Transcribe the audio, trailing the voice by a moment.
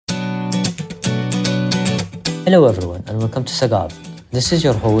Hello everyone and welcome to Sagab. This is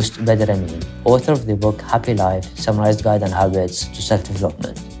your host Badr Amin, author of the book Happy Life, Summarized Guide and Habits to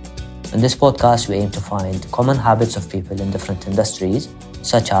Self-Development. In this podcast, we aim to find common habits of people in different industries,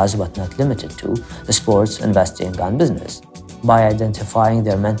 such as but not limited to sports, investing, and business, by identifying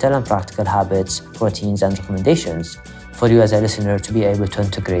their mental and practical habits, routines, and recommendations for you as a listener to be able to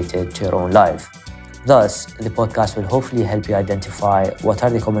integrate it to your own life. Thus, the podcast will hopefully help you identify what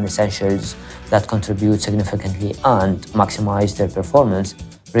are the common essentials that contribute significantly and maximize their performance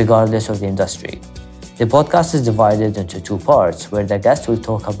regardless of the industry. The podcast is divided into two parts, where the guest will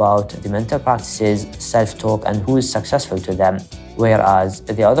talk about the mental practices, self-talk, and who is successful to them, whereas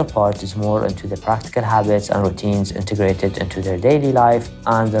the other part is more into the practical habits and routines integrated into their daily life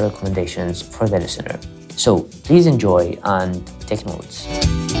and the recommendations for the listener. So please enjoy and take notes.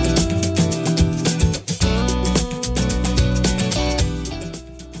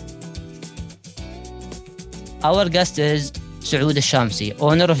 Our guest is Saoud Al-Shamsi,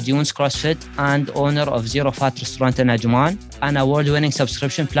 owner of Dunes CrossFit and owner of Zero Fat Restaurant in Ajman, an award-winning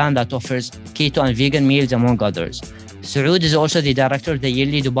subscription plan that offers keto and vegan meals among others. Saoud is also the director of the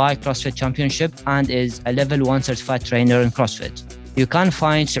yearly Dubai CrossFit Championship and is a level 1 certified trainer in CrossFit. You can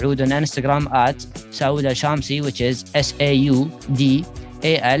find Saoud on Instagram at Saoud Al-Shamsi, which is SaudAlShamsii.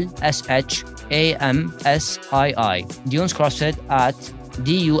 Dunes CrossFit at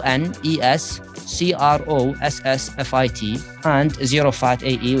DUNESCROSSFIT, and Zero Fat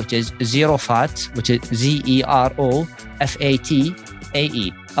AE, which is Zero Fat, which is ZEROFATAE.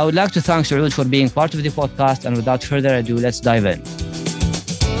 I would like to thank Saoud for being part of the podcast, and without further ado, let's dive in.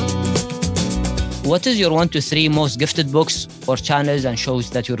 What is your 1 to 3 most gifted books or channels and shows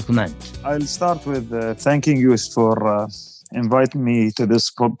that you recommend? I'll start with thanking you for inviting me to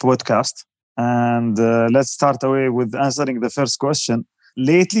this podcast. And let's start away with answering the first question.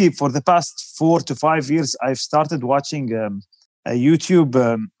 Lately, for the past 4 to 5 years, I've started watching YouTube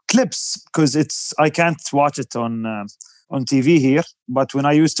clips because I can't watch it on TV here. But when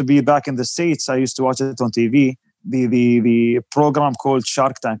I used to be back in the States, I used to watch it on TV. The program called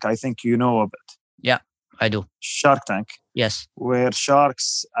Shark Tank. I think you know of it. Yeah, I do. Shark Tank. Yes. Where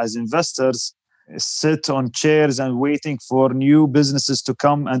sharks, as investors, sit on chairs and waiting for new businesses to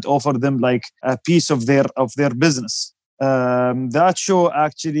come and offer them like a piece of their business. That show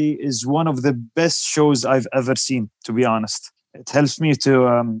actually is one of the best shows I've ever seen, to be honest. It helps me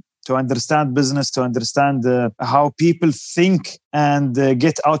to understand business, to understand how people think and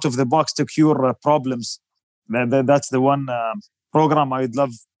get out of the box to cure problems. That's the one program I'd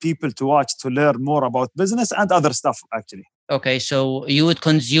love people to watch to learn more about business and other stuff, actually. Okay, so you would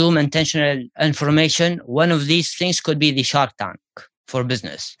consume intentional information. One of these things could be the Shark Tank for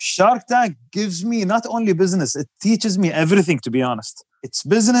business. Shark Tank gives me not only business, it teaches me everything, to be honest. It's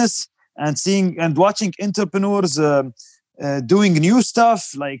business and seeing and watching entrepreneurs doing new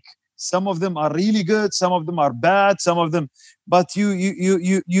stuff. Like some of them are really good, some of them are bad, some of them, but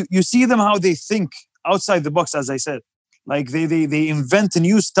you see them how they think outside the box, as I said. Like they invent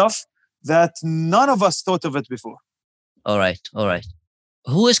new stuff that none of us thought of it before. All right.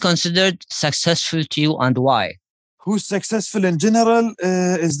 Who is considered successful to you and why? Who's successful in general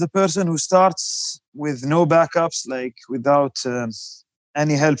is the person who starts with no backups, like without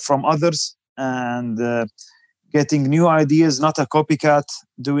any help from others, and getting new ideas, not a copycat,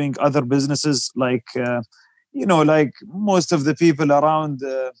 doing other businesses like like most of the people around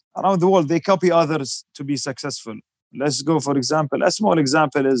the world, they copy others to be successful. Let's go, for example, a small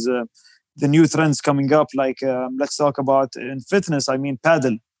example is the new trends coming up. Like let's talk about in fitness. I mean,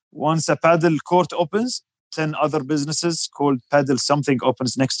 paddle. Once a paddle court opens, 10 other businesses called paddle something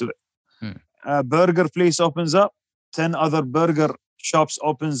opens next to it. A burger place opens up, 10 other burger shops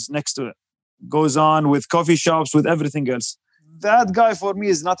opens next to it. Goes on with coffee shops, with everything else. That guy for me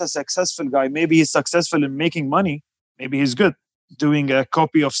is not a successful guy. Maybe he's successful in making money. Maybe he's good doing a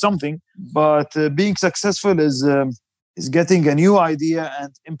copy of something. But being successful is getting a new idea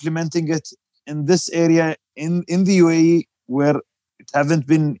and implementing it in this area in the UAE where it haven't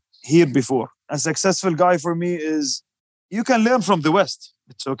been here before. A successful guy for me is you can learn from the West.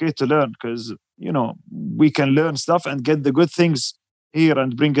 It's okay to learn because, we can learn stuff and get the good things here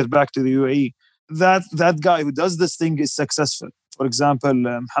and bring it back to the UAE. That guy who does this thing is successful. For example,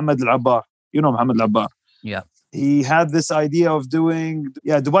 Mohammed Al-Abbar. You know Mohammed Al-Abbar. Yeah. He had this idea of doing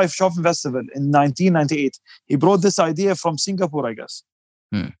Dubai Shopping Festival in 1998. He brought this idea from Singapore, I guess.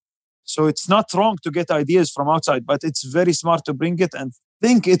 So it's not wrong to get ideas from outside, but it's very smart to bring it and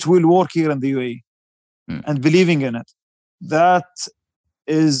think it will work here in the UAE and believing in it. That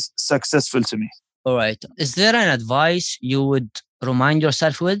is successful to me. All right. Is there an advice you would remind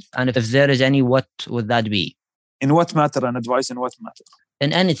yourself with? And if there is any, what would that be? In what matter? And advice in what matter?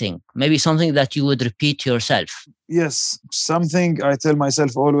 In anything, maybe something that you would repeat to yourself. Yes, something I tell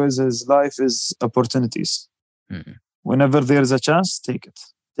myself always is life is opportunities. Mm. Whenever there's a chance, take it.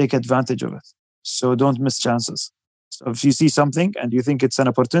 Take advantage of it. So don't miss chances. So if you see something and you think it's an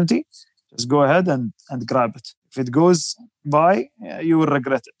opportunity, just go ahead and grab it. If it goes by, you will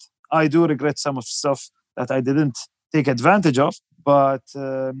regret it. I do regret some of stuff that I didn't take advantage of, but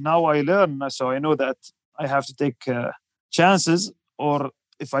now I learn. So I know that I have to take chances, or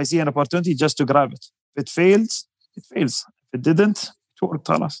if I see an opportunity, just to grab it. If it fails, it fails. If it didn't, it worked.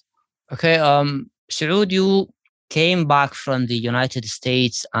 Okay. Saud, you came back from the United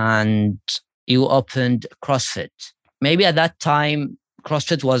States and you opened CrossFit. Maybe at that time,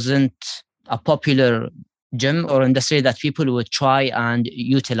 CrossFit wasn't a popular gym or industry that people would try and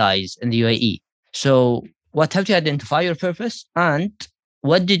utilize in the UAE. So what helped you identify your purpose, and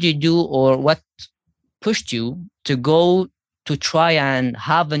what did you do, or what pushed you to go to try and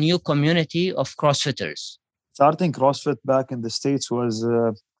have a new community of CrossFitters? Starting CrossFit back in the States was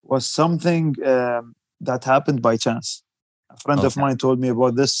something that happened by chance. A friend of mine told me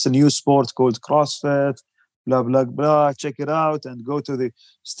about this new sport called CrossFit, blah, blah, blah. Check it out and go to the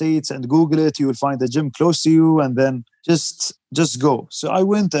States and Google it. You will find a gym close to you, and then just go. So I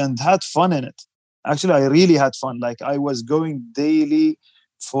went and had fun in it. Actually, I really had fun. Like, I was going daily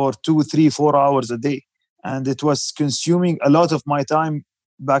for 2, 3, 4 hours a day. And it was consuming a lot of my time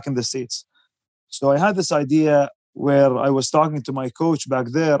back in the States. So I had this idea where I was talking to my coach back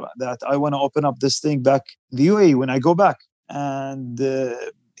there that I want to open up this thing back in the UAE when I go back. And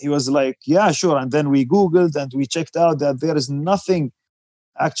he was like, yeah, sure. And then we Googled and we checked out that there is nothing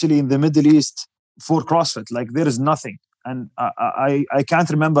actually in the Middle East for CrossFit. Like, there is nothing. And I can't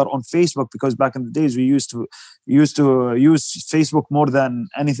remember on Facebook, because back in the days we used to use Facebook more than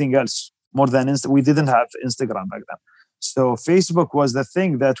anything else, more than we didn't have Instagram back then. So Facebook was the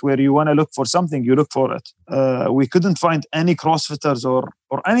thing that where you want to look for something, you look for it. We couldn't find any CrossFitters or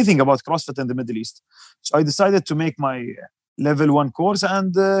anything about CrossFit in the Middle East. So I decided to make my level 1 course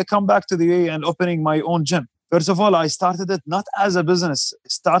and come back to the UAE and opening my own gym. First of all, I started it not as a business.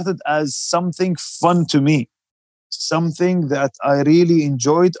 It started as something fun to me, something that I really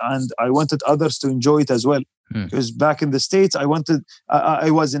enjoyed, and I wanted others to enjoy it as well. Because back in the States, I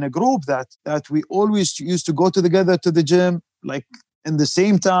was in a group that we always used to go together to the gym, like in the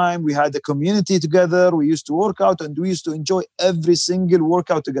same time. We had a community together. We used to work out and we used to enjoy every single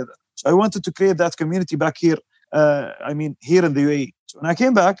workout together. So I wanted to create that community back here. Here in the UAE. So when I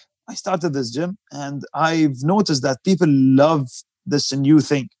came back, I started this gym, and I've noticed that people love this new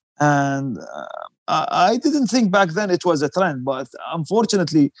thing. And I didn't think back then it was a trend, but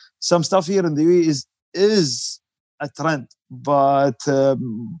unfortunately, some stuff here in the UAE is a trend. But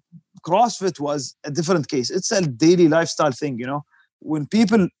CrossFit was a different case. It's a daily lifestyle thing, you know. When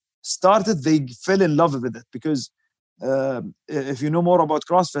people started, they fell in love with it, because if you know more about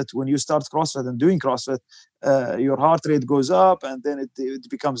CrossFit, when you start CrossFit and doing CrossFit, your heart rate goes up, and then it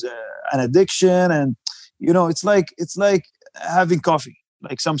becomes an addiction. And you know, it's like having coffee.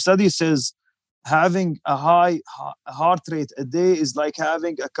 Like, some study says having a high heart rate a day is like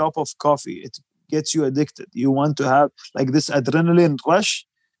having a cup of coffee. It gets you addicted. You want to have like this adrenaline rush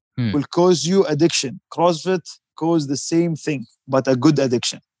will cause you addiction. CrossFit causes the same thing, but a good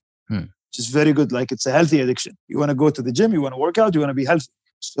addiction. Which is very good. Like, it's a healthy addiction. You want to go to the gym, you want to work out, you want to be healthy.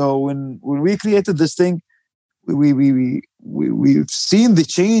 So when we created this thing, we've seen the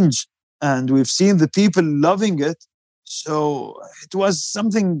change, and we've seen the people loving it. So it was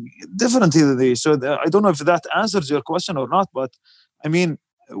something different the other day. So I don't know if that answers your question or not, but I mean,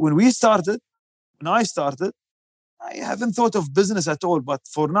 when I started, I haven't thought of business at all. But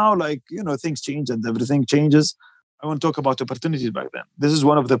for now, like, you know, things change and everything changes. I want to talk about opportunities back then. This is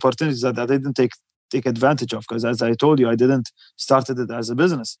one of the opportunities that I didn't take advantage of, because as I told you, I didn't started it as a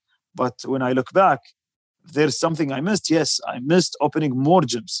business. But when I look back, there's something I missed. Yes, I missed opening more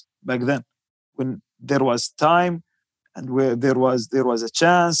gyms back then, when there was time and where there was a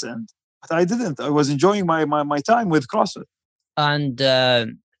chance, but I didn't. I was enjoying my time with CrossFit. And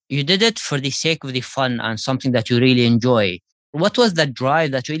you did it for the sake of the fun and something that you really enjoy. What was the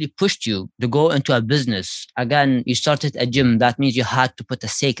drive that really pushed you to go into a business? Again, you started a gym. That means you had to put a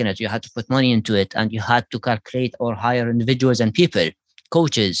stake in it. You had to put money into it, and you had to calculate or hire individuals and people,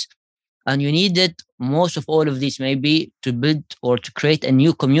 coaches. And you needed most of all of these maybe to build or to create a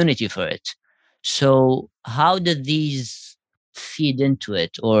new community for it. So how did these feed into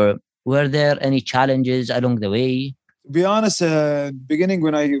it? Or were there any challenges along the way? To be honest, beginning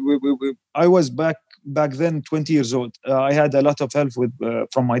when I was back back then 20 years old. I had a lot of help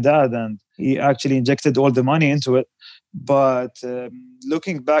from my dad, and he actually injected all the money into it. But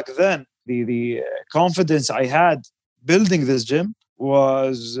looking back then, the confidence I had building this gym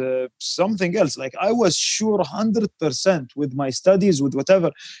was something else. Like I was sure 100% with my studies, with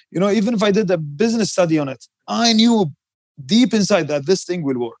whatever, even if I did a business study on it, I knew deep inside that this thing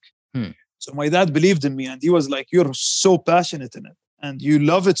will work. So my dad believed in me, and he was like, you're so passionate in it and you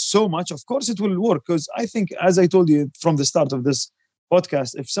love it so much. Of course it will work. Because I think, as I told you from the start of this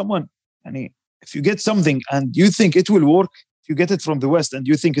podcast, if you get something and you think it will work, if you get it from the West and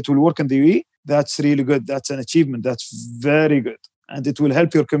you think it will work in the UAE, that's really good. That's an achievement. That's very good. And it will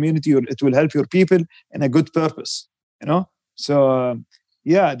help your community, or it will help your people in a good purpose, So,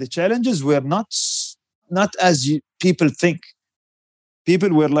 the challenges were not as people think.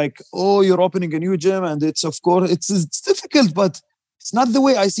 People were like, oh, you're opening a new gym, and it's difficult, but it's not the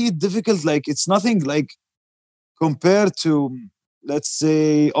way I see it difficult. Like, it's nothing like compared to, let's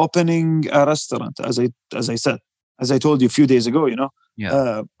say, opening a restaurant, as I said, as I told you a few days ago,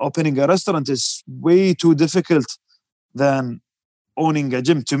 opening a restaurant is way too difficult than owning a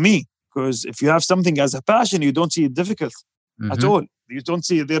gym to me. Because if you have something as a passion, you don't see it difficult at all. You don't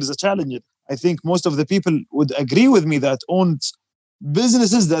see there is a challenge. I think most of the people would agree with me that owns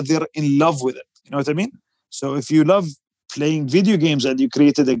businesses that they're in love with it. You know what I mean? So if you love playing video games and you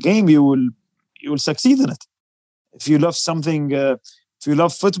created a game, you will succeed in it. If you love something, if you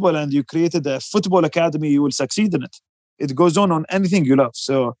love football and you created a football academy, you will succeed in it. It goes on anything you love.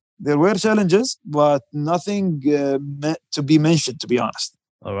 So there were challenges, but nothing to be mentioned, to be honest.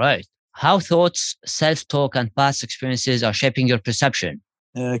 All right. How thoughts, self-talk, and past experiences are shaping your perception?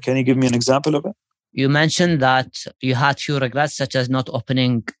 Can you give me an example of it? You mentioned that you had few regrets, such as not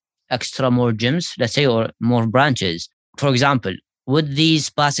opening more gyms, let's say, or more branches. For example, would these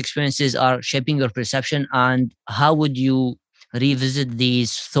past experiences are shaping your perception, and how would you revisit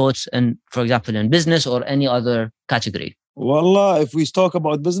these thoughts, for example, in business or any other category? Well, if we talk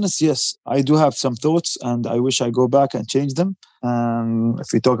about business, yes, I do have some thoughts, and I wish I go back and change them. If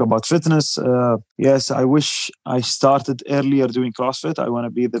we talk about fitness, yes, I wish I started earlier doing CrossFit. I want to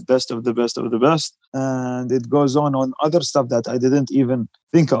be the best of the best of the best. And it goes on other stuff that I didn't even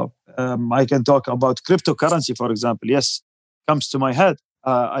think of. I can talk about cryptocurrency, for example. Yes, comes to my head.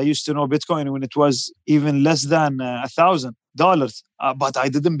 I used to know Bitcoin when it was even less than $1,000, but I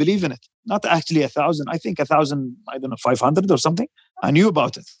didn't believe in it. Not actually 1,000. I think 1,000, I don't know, 500 or something. I knew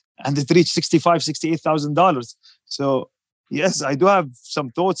about it, and it reached $68,000. So yes, I do have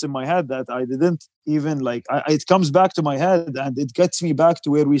some thoughts in my head that I didn't even like. It comes back to my head, and it gets me back to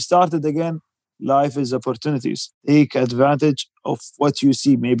where we started again. Life is opportunities. Take advantage of what you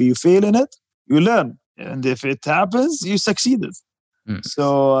see. Maybe you fail in it, you learn, and if it happens, you succeeded.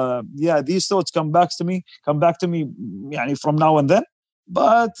 So these thoughts come back to me from now and then.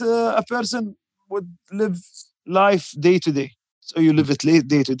 But a person would live life day to day. So you live it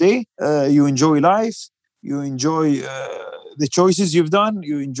day to day. You enjoy life. You enjoy the choices you've done.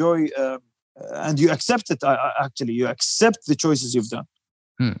 You enjoy and you accept it. Actually, you accept the choices you've done.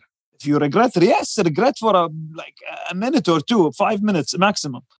 If you regret for a minute or two, 5 minutes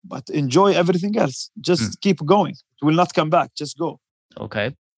maximum. But enjoy everything else. Just keep going. It will not come back. Just go.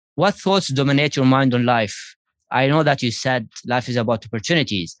 Okay. What thoughts dominate your mind on life? I know that you said life is about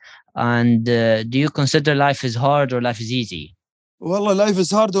opportunities. And do you consider life is hard or life is easy? Well, life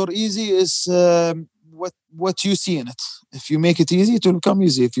is hard or easy is what you see in it. If you make it easy, it will come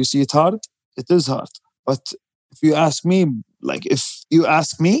easy. If you see it hard, it is hard. But if you ask me,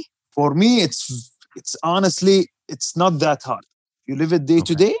 for me, it's honestly, it's not that hard. You live it day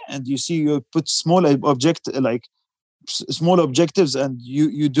to day, and you see you put small objectives, and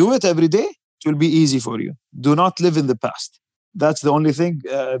you do it every day. It will be easy for you. Do not live in the past. That's the only thing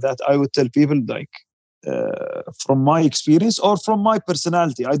that I would tell people, from my experience or from my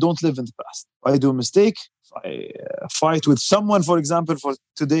personality. I don't live in the past. I do a mistake. If I fight with someone, for example, for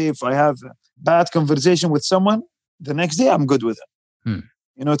today, if I have a bad conversation with someone, the next day I'm good with it.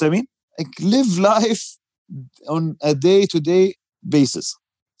 You know what I mean? Live life on a day-to-day basis.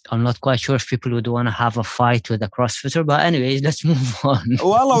 I'm not quite sure if people would want to have a fight with a CrossFitter, but anyways, let's move on.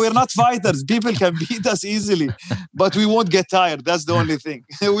 Well, we're not fighters. People can beat us easily, but we won't get tired. That's the only thing.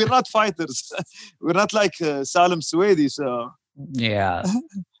 We're not fighters. We're not like Salim Suwaidi. So yeah.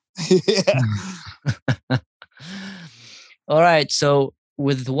 All right. So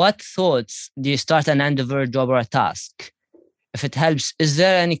with what thoughts do you start an endeavor, job, or a task? If it helps, is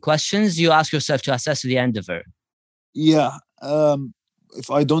there any questions you ask yourself to assess the endeavor? Yeah. If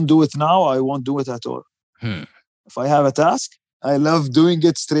I don't do it now, I won't do it at all. If I have a task, I love doing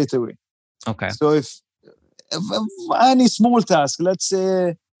it straight away. Okay. So if any small task, let's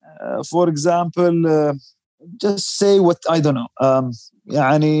say, for example, just say what, I don't know.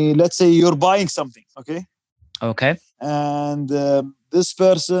 Let's say you're buying something, okay? Okay. And this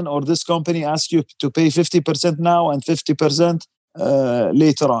person or this company asks you to pay 50% now and 50%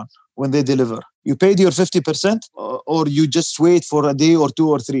 later on when they deliver. You paid your 50% or you just wait for a day or 2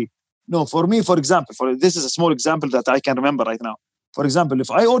 or 3. No, for me, for example, this is a small example that I can remember right now. For example, if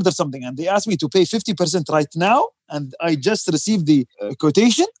I order something and they ask me to pay 50% right now and I just received the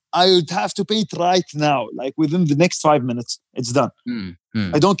quotation, I would have to pay it right now, like within the next 5 minutes. It's done.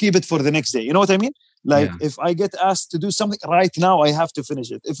 I don't keep it for the next day. You know what I mean? Like if I get asked to do something right now, I have to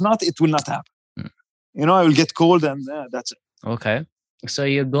finish it. If not, it will not happen. You know, I will get cold and that's it. Okay. So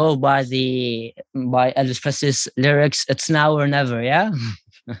you go by Elvis Presley's lyrics, it's now or never, yeah?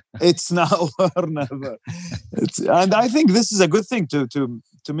 It's now or never. And I think this is a good thing to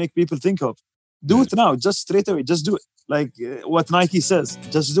make people think of. Do it now, just straight away, just do it. Like what Nike says,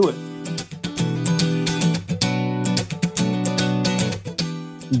 just do it.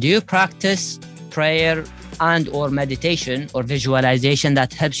 Do you practice prayer and or meditation or visualization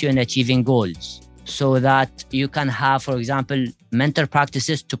that helps you in achieving goals so that you can have, for example, mental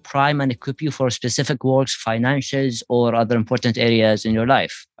practices to prime and equip you for specific works, financials, or other important areas in your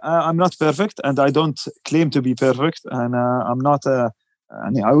life? I'm not perfect and I don't claim to be perfect. And I'm not,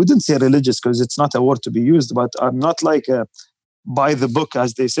 I wouldn't say religious because it's not a word to be used, but I'm not like by the book,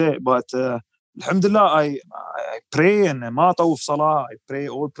 as they say. But Alhamdulillah, I pray and ma tawaf salah, I pray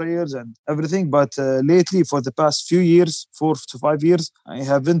all prayers and everything. But lately, for the past few years, 4 to 5 years, I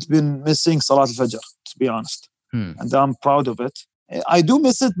haven't been missing Salat al-Fajr, to be honest. And I'm proud of it. I do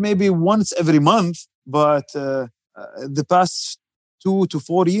miss it maybe once every month, but the past 2 to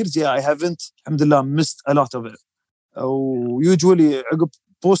 4 years, I haven't, alhamdulillah, missed a lot of it. Usually,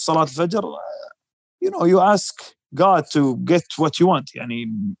 post Salat al-Fajr, you ask God to get what you want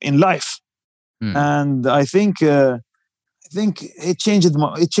in life. And I think it changed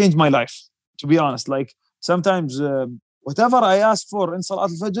my life, to be honest. Like sometimes whatever I ask for in Salat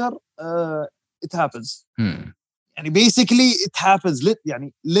al-Fajr, it happens. And basically it happens.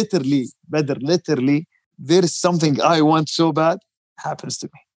 Literally, there is something I want so bad, happens to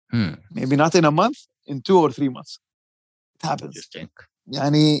me. Maybe not in a month, in 2 or 3 months. It happens. Interesting.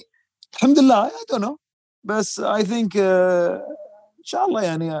 Alhamdulillah, I don't know. But I think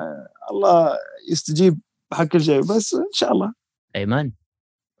inshallah Allah يستجيب بحق كل شيء بس inshallah. Amen.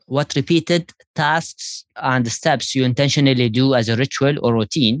 What repeated tasks and steps you intentionally do as a ritual or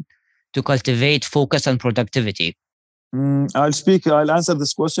routine to cultivate focus and productivity? I'll answer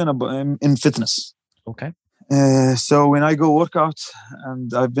this question in fitness. Okay. So when I go work out,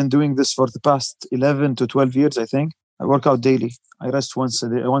 and I've been doing this for the past 11 to 12 years, I think, I work out daily. I rest once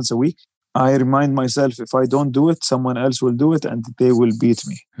a week. I remind myself if I don't do it, someone else will do it and they will beat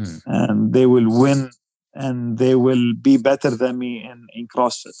me. And they will win and they will be better than me in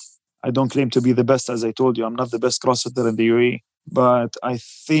CrossFit. I don't claim to be the best, as I told you. I'm not the best CrossFitter in the UAE, but I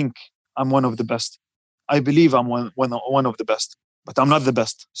think I'm one of the best. I believe I'm one of the best, but I'm not the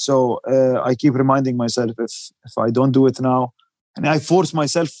best. So I keep reminding myself if I don't do it now, and I force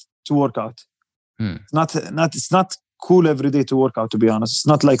myself to work out. It's not cool every day to work out, to be honest. It's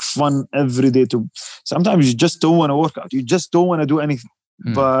not like fun every day sometimes you just don't want to work out. You just don't want to do anything.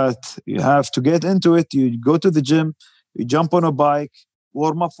 But you have to get into it. You go to the gym, you jump on a bike,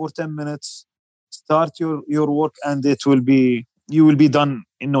 warm up for 10 minutes, start your work, and you will be done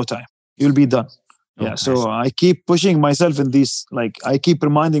in no time. You'll be done. Okay. Yeah. So I keep pushing myself in these, I keep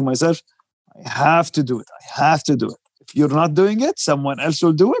reminding myself, I have to do it. I have to do it. If you're not doing it, someone else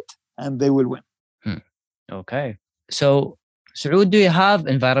will do it and they will win. Okay. So, Saud, do you have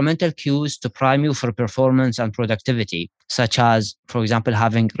environmental cues to prime you for performance and productivity, such as, for example,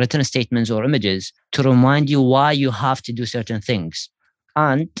 having written statements or images to remind you why you have to do certain things?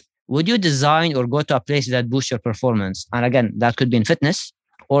 And would you design or go to a place that boosts your performance? And again, that could be in fitness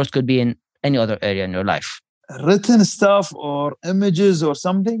or it could be in any other area in your life. Written stuff or images or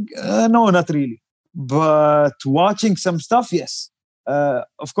something? No, not really. But watching some stuff, yes.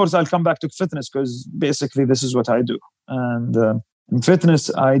 Of course, I'll come back to fitness because basically this is what I do. And in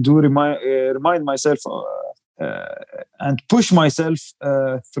fitness, I do remind myself and push myself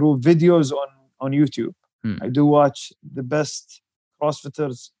through videos on YouTube. I do watch the best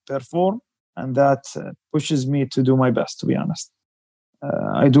CrossFitters perform, and that pushes me to do my best, to be honest.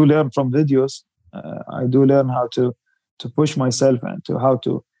 I do learn from videos. I do learn how to push myself and how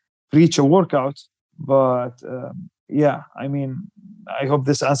to reach a workout. But I hope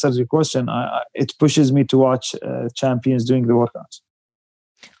this answers your question. It pushes me to watch champions doing the workouts.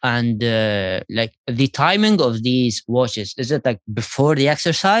 And like the timing of these watches, is it like before the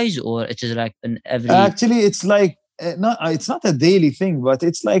exercise, or it is like an every? Actually, it's like it's not a daily thing, but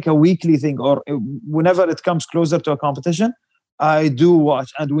it's like a weekly thing, or whenever it comes closer to a competition, I do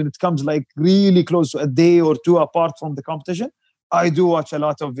watch. And when it comes like really close to a day or two apart from the competition, I do watch a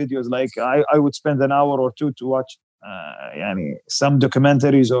lot of videos. Like I would spend an hour or two to watch some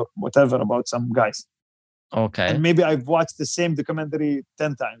documentaries or whatever about some guys. Okay. And maybe I've watched the same documentary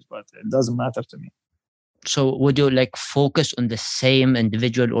 10 times, but it doesn't matter to me. So would you like focus on the same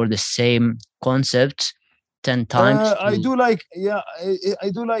individual or the same concept 10 times? I do like, I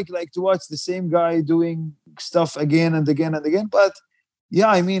do like to watch the same guy doing stuff again and again and again. But yeah,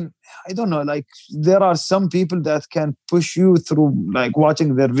 I mean, I don't know. Like there are some people that can push you through like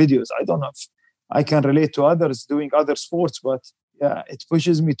watching their videos. I don't know if I can relate to others doing other sports, but yeah, it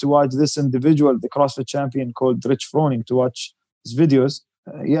pushes me to watch this individual, the CrossFit champion called Rich Froning, to watch his videos.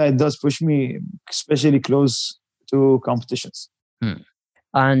 Yeah, it does push me, especially close to competitions.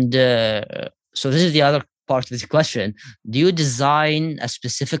 And so this is the other part of the question. Do you design a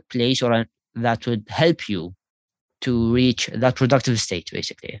specific place or that would help you to reach that productive state,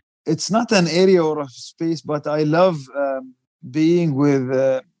 basically? It's not an area or a space, but I love being with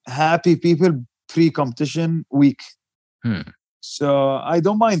happy people pre-competition week. So I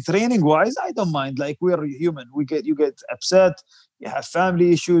don't mind training wise. I don't mind. Like we're human. You get upset. You have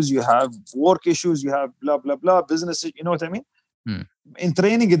family issues. You have work issues. You have blah blah blah business. You know what I mean? In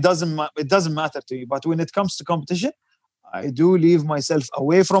training, it doesn't matter to you. But when it comes to competition, I do leave myself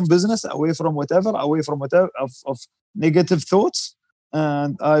away from business, away from whatever of negative thoughts,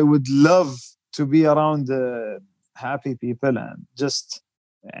 and I would love to be around happy people and just.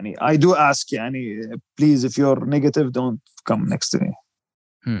 I do ask, please, if you're negative, don't come next to me.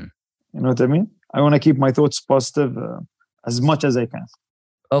 You know what I mean? I want to keep my thoughts positive as much as I can.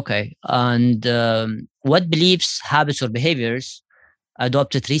 Okay. And what beliefs, habits, or behaviors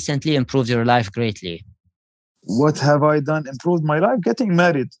adopted recently improved your life greatly? What have I done? Improved my life? Getting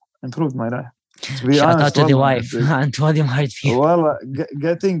married improved my life. To be Shout honest, out to the wife and to all the married people. Well,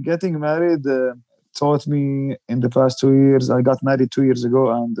 getting married taught me in the past 2 years. I got married 2 years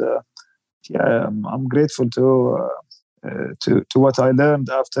ago, and I'm grateful to what I learned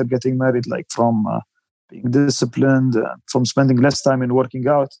after getting married, like from being disciplined, from spending less time in working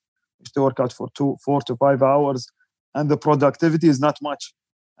out. I used to work out for 4 to 5 hours, and the productivity is not much.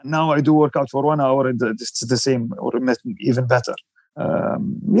 And now I do work out for 1 hour, and it's the same or even better.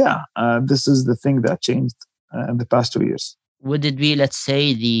 This is the thing that changed in the past 2 years. Would it be, let's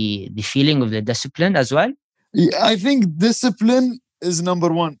say, the feeling of the discipline as well? Yeah, I think discipline is number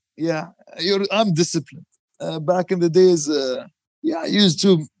one. Yeah, I'm disciplined. Back in the days, I used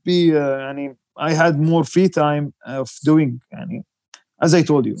to be. I had more free time of doing. As I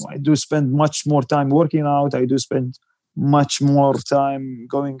told you, I do spend much more time working out. I do spend much more time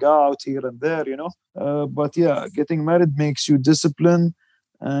going out here and there. But yeah, getting married makes you disciplined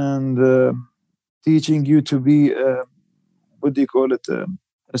and teaching you to be. What do you call it?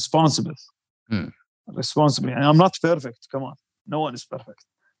 Responsible. Responsibly. And I'm not perfect. Come on. No one is perfect.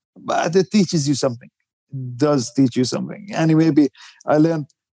 But it teaches you something. It does teach you something. And maybe I learned,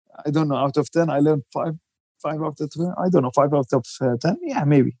 I don't know, out of 10, I learned 5 out of 10. I don't know, 5 out of 10. Yeah,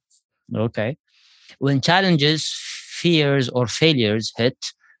 maybe. Okay. When challenges, fears, or failures hit,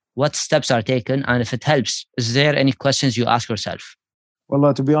 what steps are taken? And if it helps, is there any questions you ask yourself?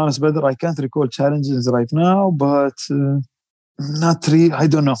 Well, to be honest, Badr, I can't recall challenges right now, but not really. I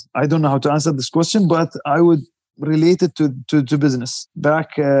don't know. I don't know how to answer this question, but I would relate it to business.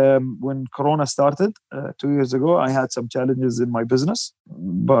 Back when Corona started 2 years ago, I had some challenges in my business,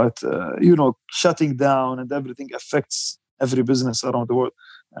 but shutting down and everything affects every business around the world.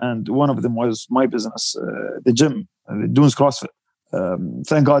 And one of them was my business, the gym, Dunes CrossFit.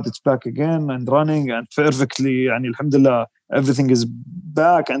 Thank God it's back again and running and perfectly. And alhamdulillah, everything is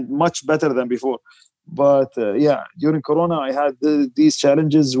back and much better than before. But during Corona, I had these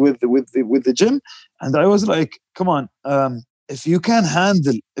challenges with the gym, and I was like, "Come on, if you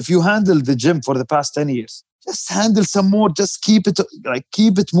handle the gym for the past 10 years, just handle some more. Just keep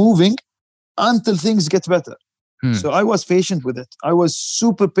it moving until things get better." So I was patient with it. I was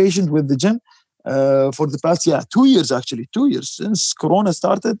super patient with the gym for the past 2 years actually, 2 years since Corona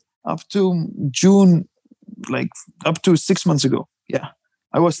started up to June, like up to 6 months ago. Yeah,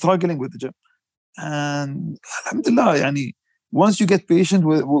 I was struggling with the gym. And alhamdulillah, once you get patient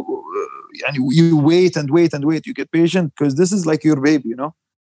with, you wait and wait and wait, you get patient because this is like your baby,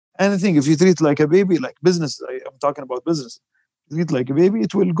 Anything, if you treat it like a baby, like business, I'm talking about business, treat it like a baby,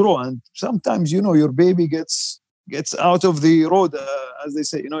 it will grow. And sometimes, your baby gets gets out of the road, as they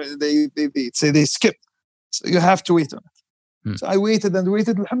say, they skip. So you have to wait on it. So I waited and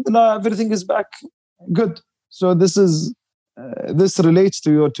waited. Alhamdulillah, everything is back good. So this relates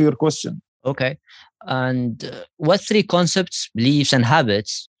to your question. Okay. And what 3 concepts, beliefs, and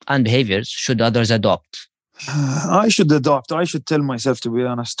habits and behaviors should others adopt? I should adopt. I should tell myself, to be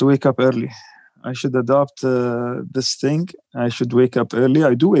honest, to wake up early. I should adopt this thing. I should wake up early.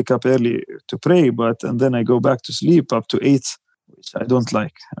 I do wake up early to pray, and then I go back to sleep up to 8, which I don't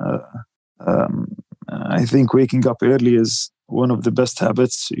like. I think waking up early is one of the best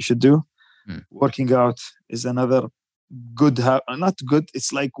habits you should do. Working out is another good not good,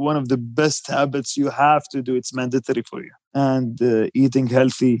 it's like one of the best habits you have to do. It's mandatory for you. And eating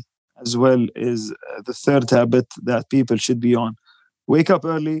healthy as well is the third habit that people should be on. Wake up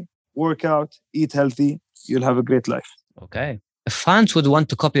early, work out, eat healthy, you'll have a great life. Okay. If fans would want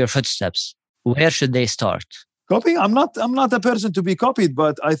to copy your footsteps, where should they start? Copying? I'm not a person to be copied,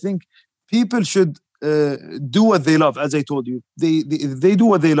 but I think people should do what they love. As I told you, if they do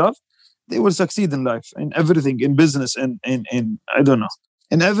what they love, they will succeed in life, in everything, in business, in I don't know,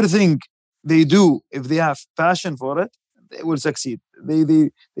 in everything they do. If they have passion for it, they will succeed.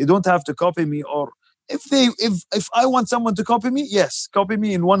 They don't have to copy me. Or if I want someone to copy me, yes, copy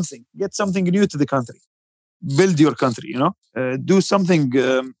me in one thing. Get something new to the country. Build your country. Do something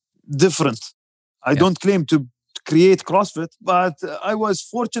different. I don't claim to create CrossFit, but I was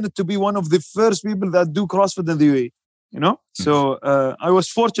fortunate to be one of the first people that do CrossFit in the UAE. So I was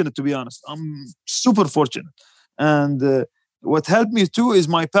fortunate, to be honest. I'm super fortunate. And what helped me too is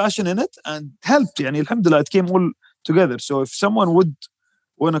my passion in it, and helped. Alhamdulillah, it came all together. So if someone would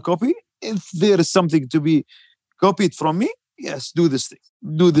want to copy, if there is something to be copied from me, yes, do this thing.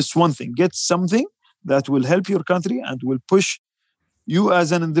 Do this one thing. Get something that will help your country and will push you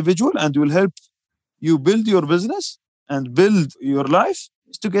as an individual and will help you build your business and build your life,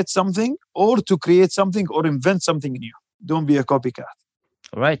 is to get something or to create something or invent something new. Don't be a copycat.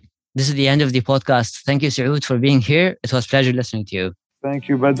 All right. This is the end of the podcast. Thank you, Saoud, for being here. It was a pleasure listening to you. Thank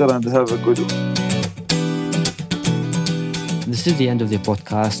you, Badr, and have a good one. This is the end of the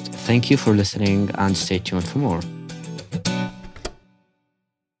podcast. Thank you for listening and stay tuned for more.